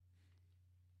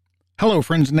Hello,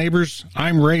 friends and neighbors.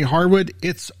 I'm Ray Harwood.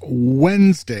 It's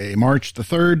Wednesday, March the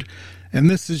 3rd, and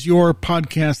this is your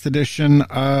podcast edition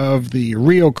of the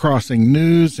Rio Crossing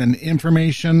News and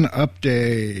Information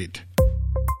Update.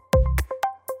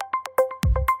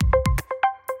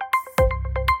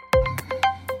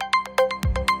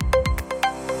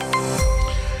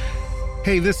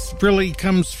 Hey, this really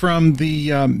comes from the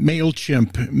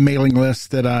MailChimp mailing list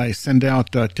that I send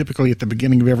out typically at the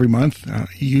beginning of every month.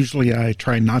 Usually I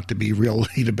try not to be real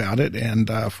late about it, and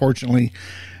fortunately,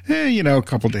 a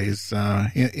couple days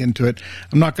into it.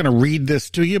 I'm not going to read this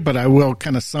to you, but I will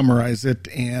kind of summarize it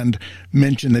and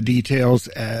mention the details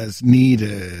as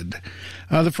needed.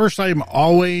 The first item,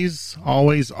 always,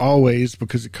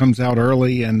 because it comes out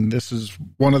early, and this is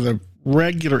one of the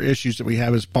regular issues that we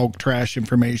have, is bulk trash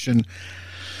information.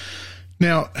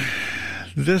 Now,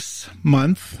 this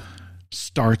month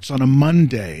starts on a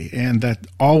Monday, and that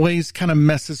always kind of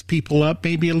messes people up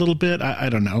maybe a little bit. I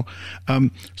don't know.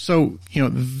 So,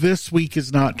 this week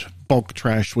is not bulk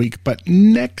trash week, but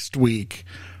next week,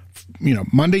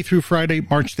 Monday through Friday,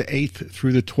 March the 8th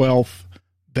through the 12th,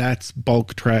 that's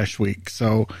bulk trash week.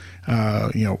 So,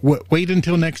 wait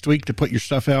until next week to put your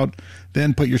stuff out,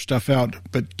 then put your stuff out,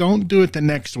 but don't do it the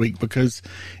next week, because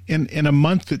in a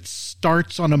month that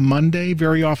starts on a Monday,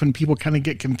 very often people kind of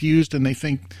get confused and they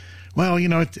think, well,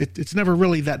 it's never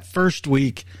really that first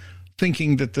week,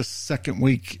 thinking that the second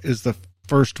week is the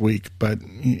first week, but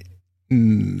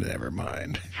never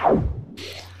mind.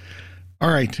 All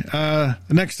right. The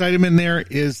next item in there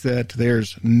is that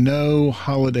there's no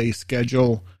holiday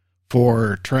schedule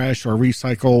for trash or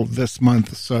recycle this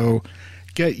month. So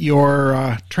get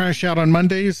your trash out on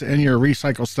Mondays and your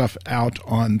recycle stuff out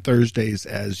on Thursdays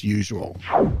as usual.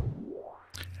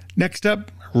 Next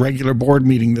up, regular board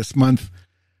meeting this month,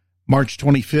 March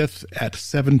 25th at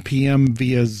 7 p.m.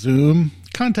 via Zoom.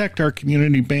 Contact our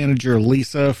community manager,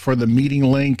 Lisa, for the meeting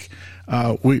link.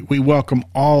 We welcome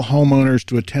all homeowners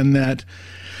to attend that.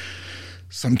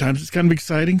 Sometimes it's kind of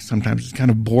exciting. Sometimes it's kind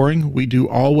of boring. We do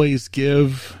always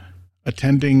give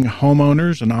attending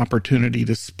homeowners an opportunity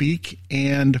to speak.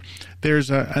 And there's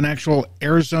an actual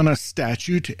Arizona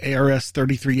statute, ARS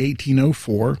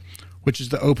 33-1804, which is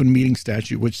the open meeting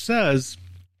statute, which says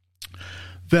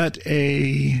that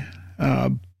an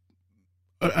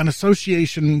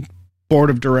association board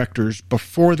of directors,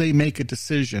 before they make a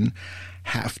decision,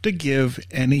 have to give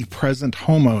any present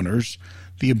homeowners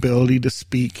the ability to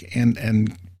speak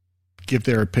and give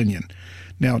their opinion.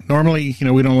 Now, normally,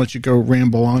 we don't let you go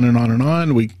ramble on and on and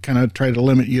on. We kind of try to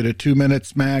limit you to 2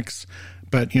 minutes max,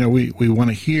 but, we want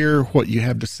to hear what you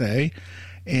have to say.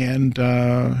 And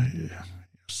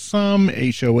some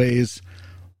HOAs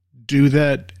do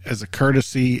that as a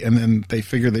courtesy, and then they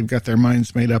figure they've got their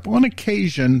minds made up. On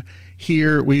occasion,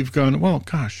 here we've gone, well,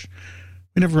 gosh,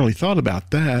 we never really thought about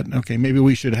that. Okay, maybe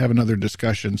we should have another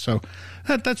discussion. So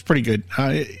that's pretty good.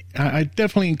 I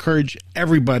definitely encourage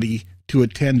everybody to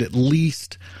attend at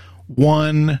least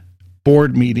one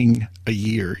board meeting a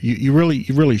year. You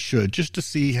really should, just to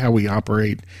see how we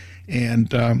operate and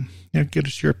get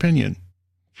us your opinion.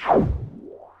 All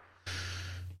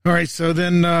right, so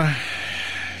then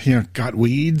got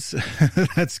weeds.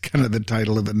 That's kind of the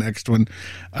title of the next one.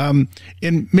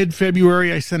 In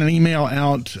mid-February, I sent an email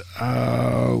out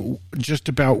just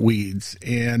about weeds.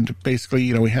 And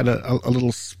basically, we had a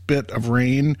little spit of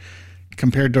rain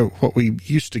compared to what we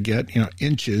used to get,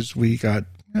 inches. We got,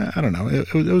 I don't know,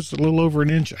 it was a little over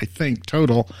an inch, I think,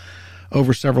 total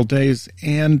over several days.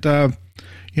 And,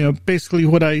 basically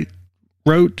what I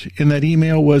wrote in that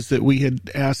email was that we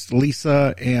had asked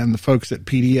Lisa and the folks at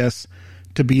PDS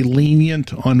to be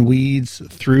lenient on weeds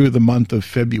through the month of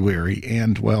February.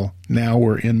 And, well, now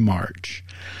we're in March.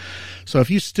 So if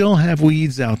you still have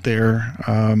weeds out there,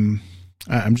 I'm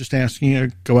just asking you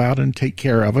to go out and take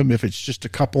care of them. If it's just a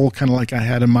couple, kind of like I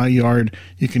had in my yard,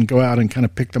 you can go out and kind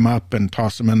of pick them up and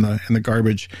toss them in the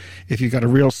garbage. If you've got a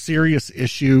real serious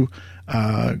issue,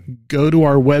 go to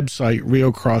our website,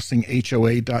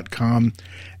 riocrossinghoa.com,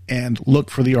 and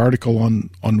look for the article on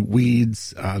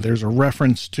weeds. There's a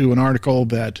reference to an article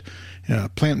that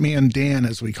Plant Man Dan,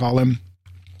 as we call him,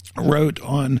 wrote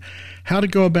on how to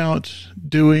go about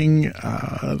doing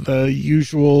the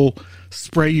usual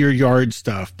spray your yard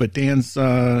stuff. But Dan's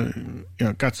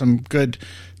got some good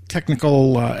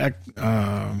technical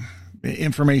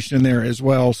information in there as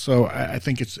well. So I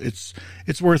think it's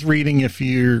worth reading if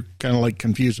you're kind of like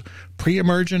confused,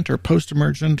 pre-emergent or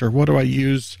post-emergent, or what do I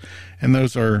use? And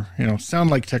those are,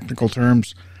 sound like technical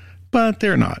terms, but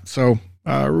they're not. So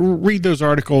read those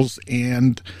articles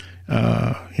and,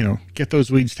 get those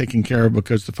weeds taken care of,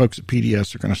 because the folks at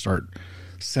PDS are going to start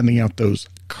sending out those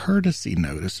courtesy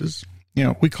notices.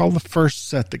 We call the first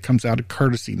set that comes out a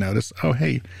courtesy notice. Oh,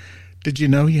 hey, did you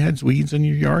know you had weeds in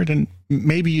your yard? And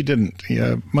maybe you didn't.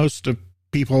 Most of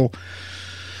people,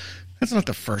 that's not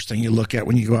the first thing you look at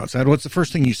when you go outside. What's the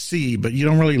first thing you see, but you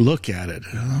don't really look at it?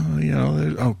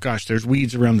 Oh gosh, there's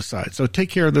weeds around the side. So take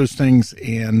care of those things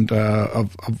and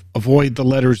avoid the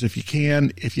letters if you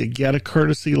can. If you get a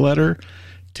courtesy letter,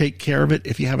 take care of it.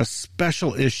 If you have a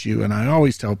special issue, and I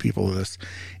always tell people this,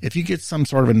 if you get some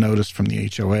sort of a notice from the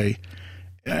HOA,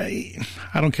 I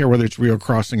don't care whether it's Rio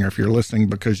Crossing or if you're listening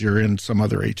because you're in some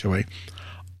other HOA.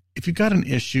 If you've got an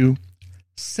issue,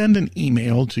 send an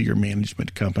email to your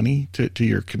management company, to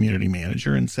your community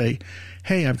manager, and say,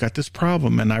 hey, I've got this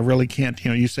problem and I really can't,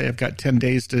 you say I've got 10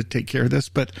 days to take care of this,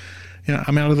 but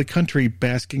I'm out of the country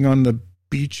basking on the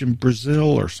beach in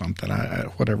Brazil or something,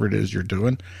 whatever it is you're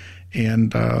doing,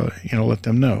 and, let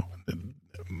them know.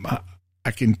 I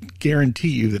can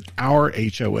guarantee you that our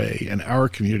HOA and our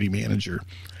community manager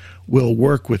will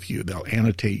work with you. They'll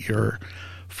annotate your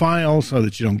file so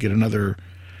that you don't get another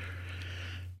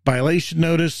violation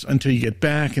notice until you get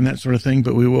back and that sort of thing,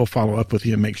 but we will follow up with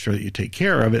you and make sure that you take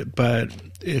care of it. But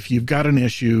if you've got an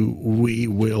issue, we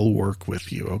will work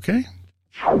with you, okay?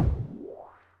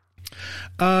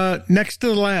 Next to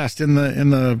the last in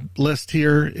the list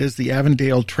here is the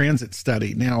Avondale Transit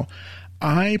Study. Now,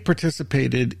 I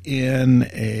participated in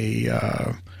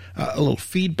a little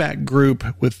feedback group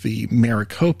with the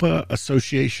Maricopa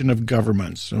Association of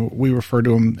Governments. So we refer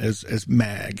to them as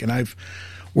MAG. And I've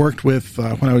worked with,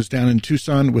 when I was down in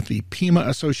Tucson, with the Pima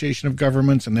Association of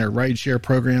Governments and their rideshare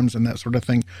programs and that sort of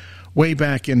thing, way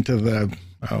back into the,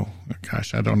 oh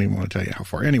gosh, I don't even want to tell you how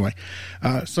far. Anyway,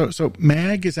 so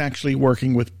MAG is actually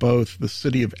working with both the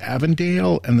city of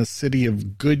Avondale and the city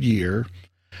of Goodyear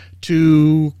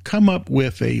to come up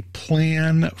with a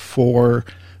plan for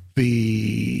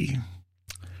the,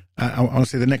 I want to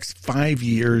say the next 5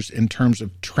 years in terms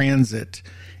of transit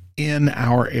in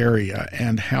our area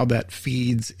and how that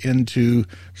feeds into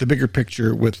the bigger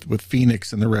picture with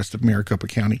Phoenix and the rest of Maricopa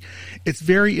County. It's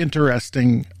very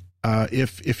interesting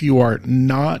if you are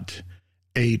not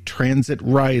a transit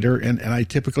rider, and I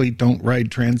typically don't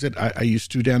ride transit. I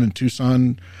used to down in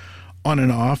Tucson on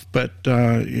and off, but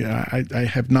I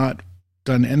have not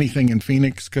done anything in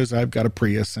Phoenix because I've got a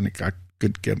Prius and it got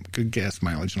good gas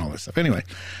mileage and all that stuff. Anyway,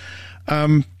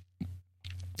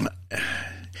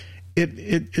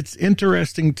 it's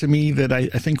interesting to me that I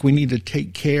think we need to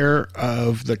take care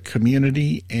of the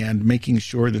community and making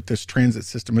sure that this transit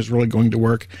system is really going to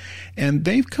work. And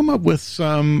they've come up with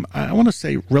some, I want to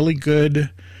say, really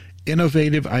good,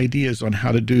 innovative ideas on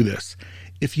how to do this.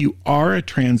 If you are a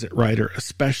transit rider,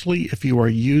 especially if you are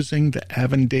using the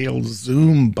Avondale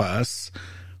Zoom bus,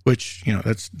 which,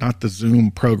 that's not the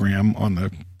Zoom program on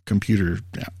the computer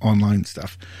online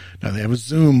stuff. Now they have a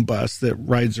Zoom bus that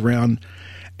rides around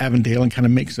Avondale and kind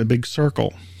of makes a big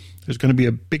circle. There's going to be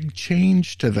a big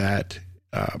change to that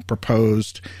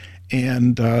proposed.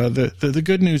 And the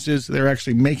good news is they're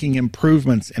actually making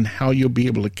improvements in how you'll be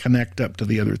able to connect up to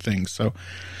the other things. So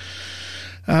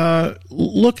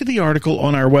look at the article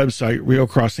on our website,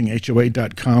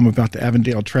 riocrossinghoa.com, about the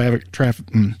Avondale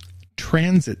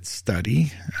transit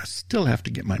study. I still have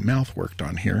to get my mouth worked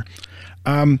on here.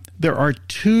 There are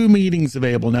 2 meetings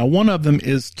available. Now, one of them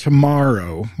is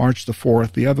tomorrow, March the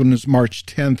 4th. The other one is March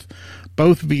 10th,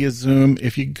 both via Zoom.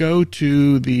 If you go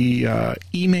to the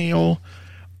email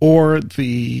or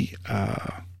the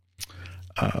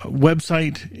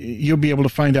website, you'll be able to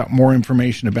find out more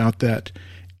information about that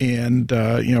and,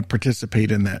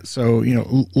 participate in that. So,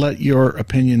 let your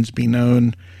opinions be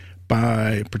known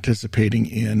by participating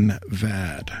in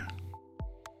that.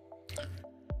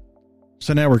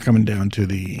 So now we're coming down to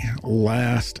the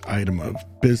last item of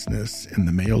business in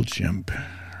the MailChimp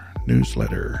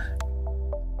newsletter.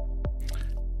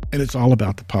 And it's all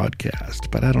about the podcast,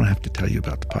 but I don't have to tell you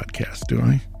about the podcast, do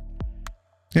I?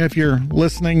 Yeah, if you're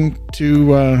listening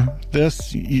to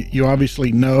this, you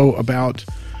obviously know about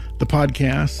the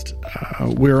podcast.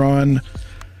 We're on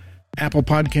Apple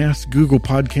Podcasts, Google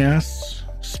Podcasts,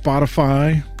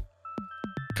 Spotify,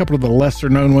 a couple of the lesser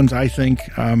known ones, I think.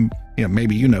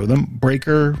 Maybe you know them: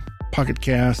 Breaker, Pocket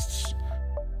Casts,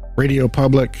 Radio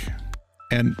Public,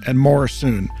 and more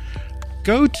soon.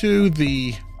 Go to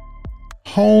the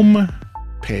home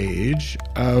page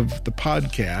of the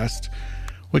podcast,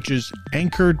 which is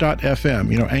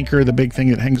anchor.fm. Anchor, the big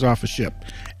thing that hangs off a ship.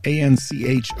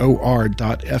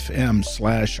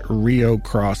 ANCHOR.FM/Rio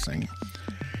Crossing.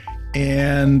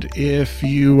 And if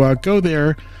you go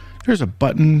there, there's a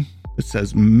button that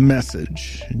says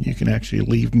message, and you can actually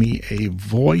leave me a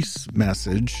voice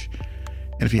message.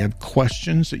 And if you have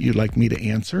questions that you'd like me to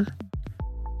answer,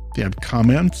 If you have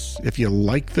comments, if you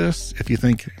like this, if you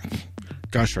think,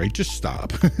 gosh, Ray, just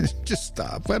stop. Just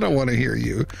stop. I don't want to hear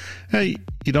you. Hey,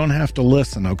 you don't have to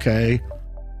listen, okay?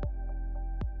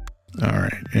 All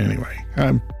right. Anyway,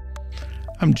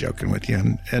 I'm joking with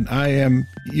you, and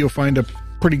you'll find a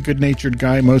pretty good-natured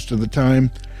guy most of the time.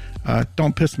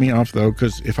 Don't piss me off, though,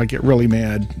 because if I get really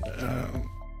mad,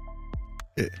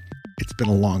 it's been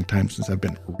a long time since I've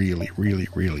been really, really,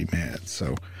 really mad.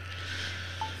 So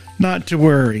not to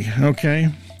worry, okay?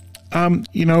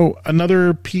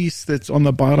 Another piece that's on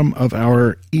the bottom of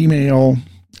our email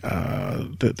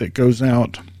that goes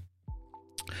out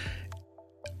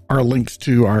are links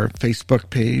to our Facebook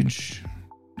page,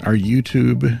 our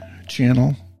YouTube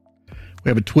channel. We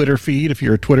have a Twitter feed. If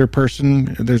you're a Twitter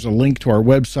person, there's a link to our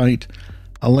website,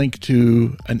 a link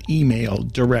to an email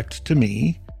direct to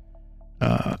me.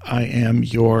 I am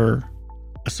your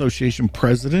association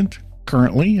president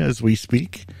currently as we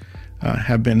speak,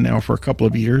 have been now for a couple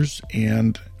of years,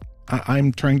 and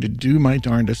I'm trying to do my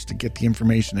darndest to get the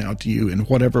information out to you in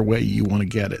whatever way you want to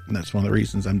get it. And that's one of the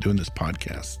reasons I'm doing this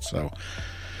podcast. So,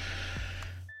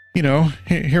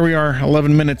 here we are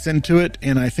 11 minutes into it,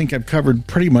 and I think I've covered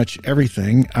pretty much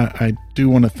everything. I do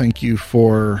want to thank you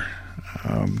for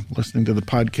listening to the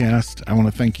podcast. I want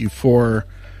to thank you for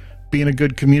being a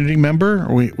good community member.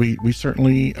 We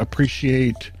certainly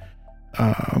appreciate,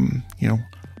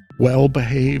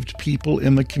 well-behaved people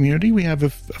in the community. We have a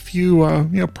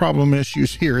few, problem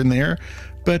issues here and there,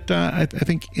 but I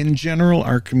think in general,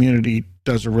 our community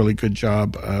does a really good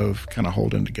job of kind of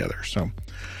holding together. So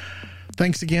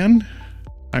thanks again.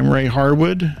 I'm Ray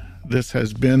Harwood. This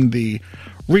has been the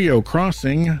Rio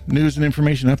Crossing News and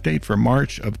Information Update for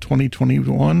March of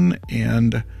 2021,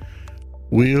 and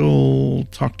we'll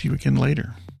talk to you again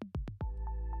later.